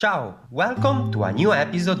Ciao, welcome to a new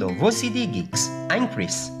episode of OCD Geeks. I'm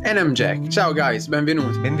Chris. And I'm Jack. Ciao guys,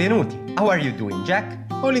 benvenuti. Benvenuti. How are you doing, Jack?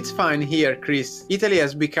 All it's fine here, Chris. Italy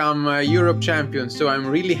has become Europe champion, so I'm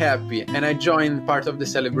really happy, and I joined part of the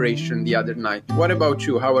celebration the other night. What about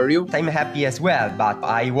you? How are you? I'm happy as well, but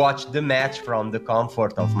I watched the match from the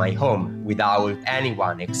comfort of my home, without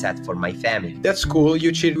anyone except for my family. That's cool,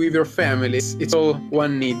 you chill with your family. It's all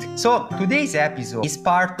one need. So, today's episode is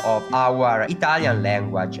part of our Italian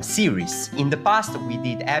language series. In the past, we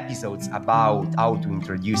did episodes about how to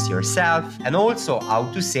introduce yourself and also how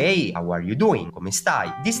to say, how are you doing? Come stai?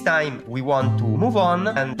 This time, we want to move on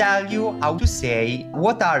and tell you how to say,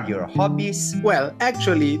 what are your hobbies? Well,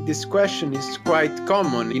 actually, this question is quite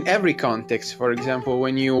common in every context. For example,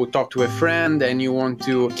 when you talk to a friend and you want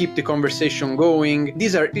to keep the conversation going,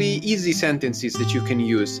 these are really easy sentences that you can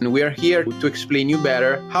use. And we are here to explain you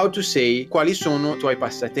better how to say Quali sono tuoi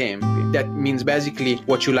passatempi. That means basically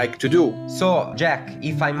what you like to do. So, Jack,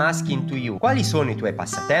 if I'm asking to you, quali sono I tuoi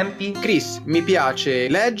passatempi? Chris, mi piace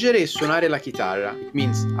leggere e suonare la chitarra. It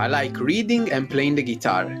means I like reading and playing the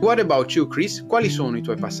guitar. What about you, Chris? Quali sono I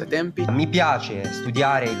tuoi passatempi? Mi piace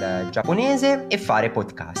studiare il giapponese e fare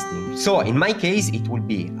podcasting. So, in my case, it will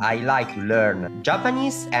be I like to learn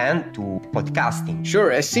Japanese and to podcasting.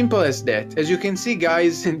 Sure, as simple as that. As you can see,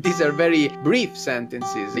 guys, these are very brief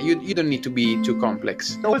sentences. You don't need to be too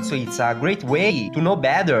complex. Also, it's a great way to know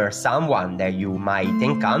better someone that you might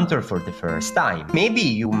encounter for the first time. Maybe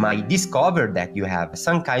you might discover that you have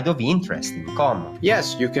some kind of interest in common.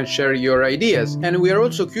 Yes, you can share your ideas. And we are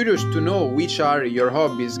also curious to know which are your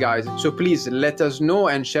hobbies, guys. So please let us know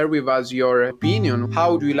and share with us your opinion.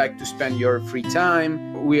 How do you like to spend your free time?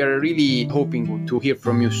 We are really hoping to hear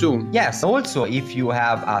from you soon. Yes, also if you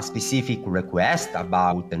have a specific request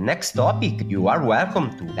about the next topic, you are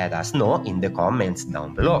welcome to let us know in the comments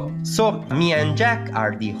down below. So, me and Jack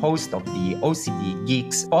are the host of the OCD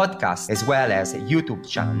Geeks podcast as well as a YouTube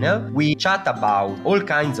channel. We chat about all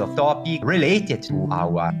kinds of topics related to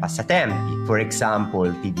our passatempi. For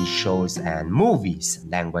example, TV shows and movies,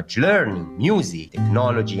 language learning, music,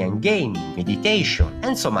 technology and gaming, meditation,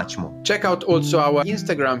 and so much more. Check out also our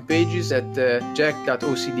Instagram pages at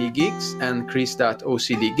jack.ocdgeeks and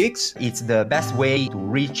chris.ocdgeeks. It's the best way to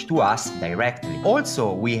reach to us directly.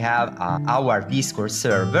 Also, we have our Discord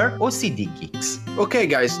server, OCD Geeks. Okay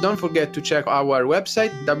guys, don't forget to check our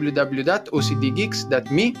website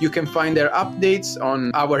www.ocdgeeks.me. You can find their updates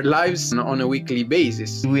on our lives on a weekly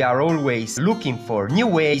basis. We are always looking for new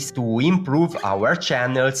ways to improve our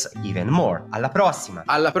channels even more. Alla prossima!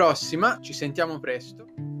 Alla prossima, ci sentiamo presto.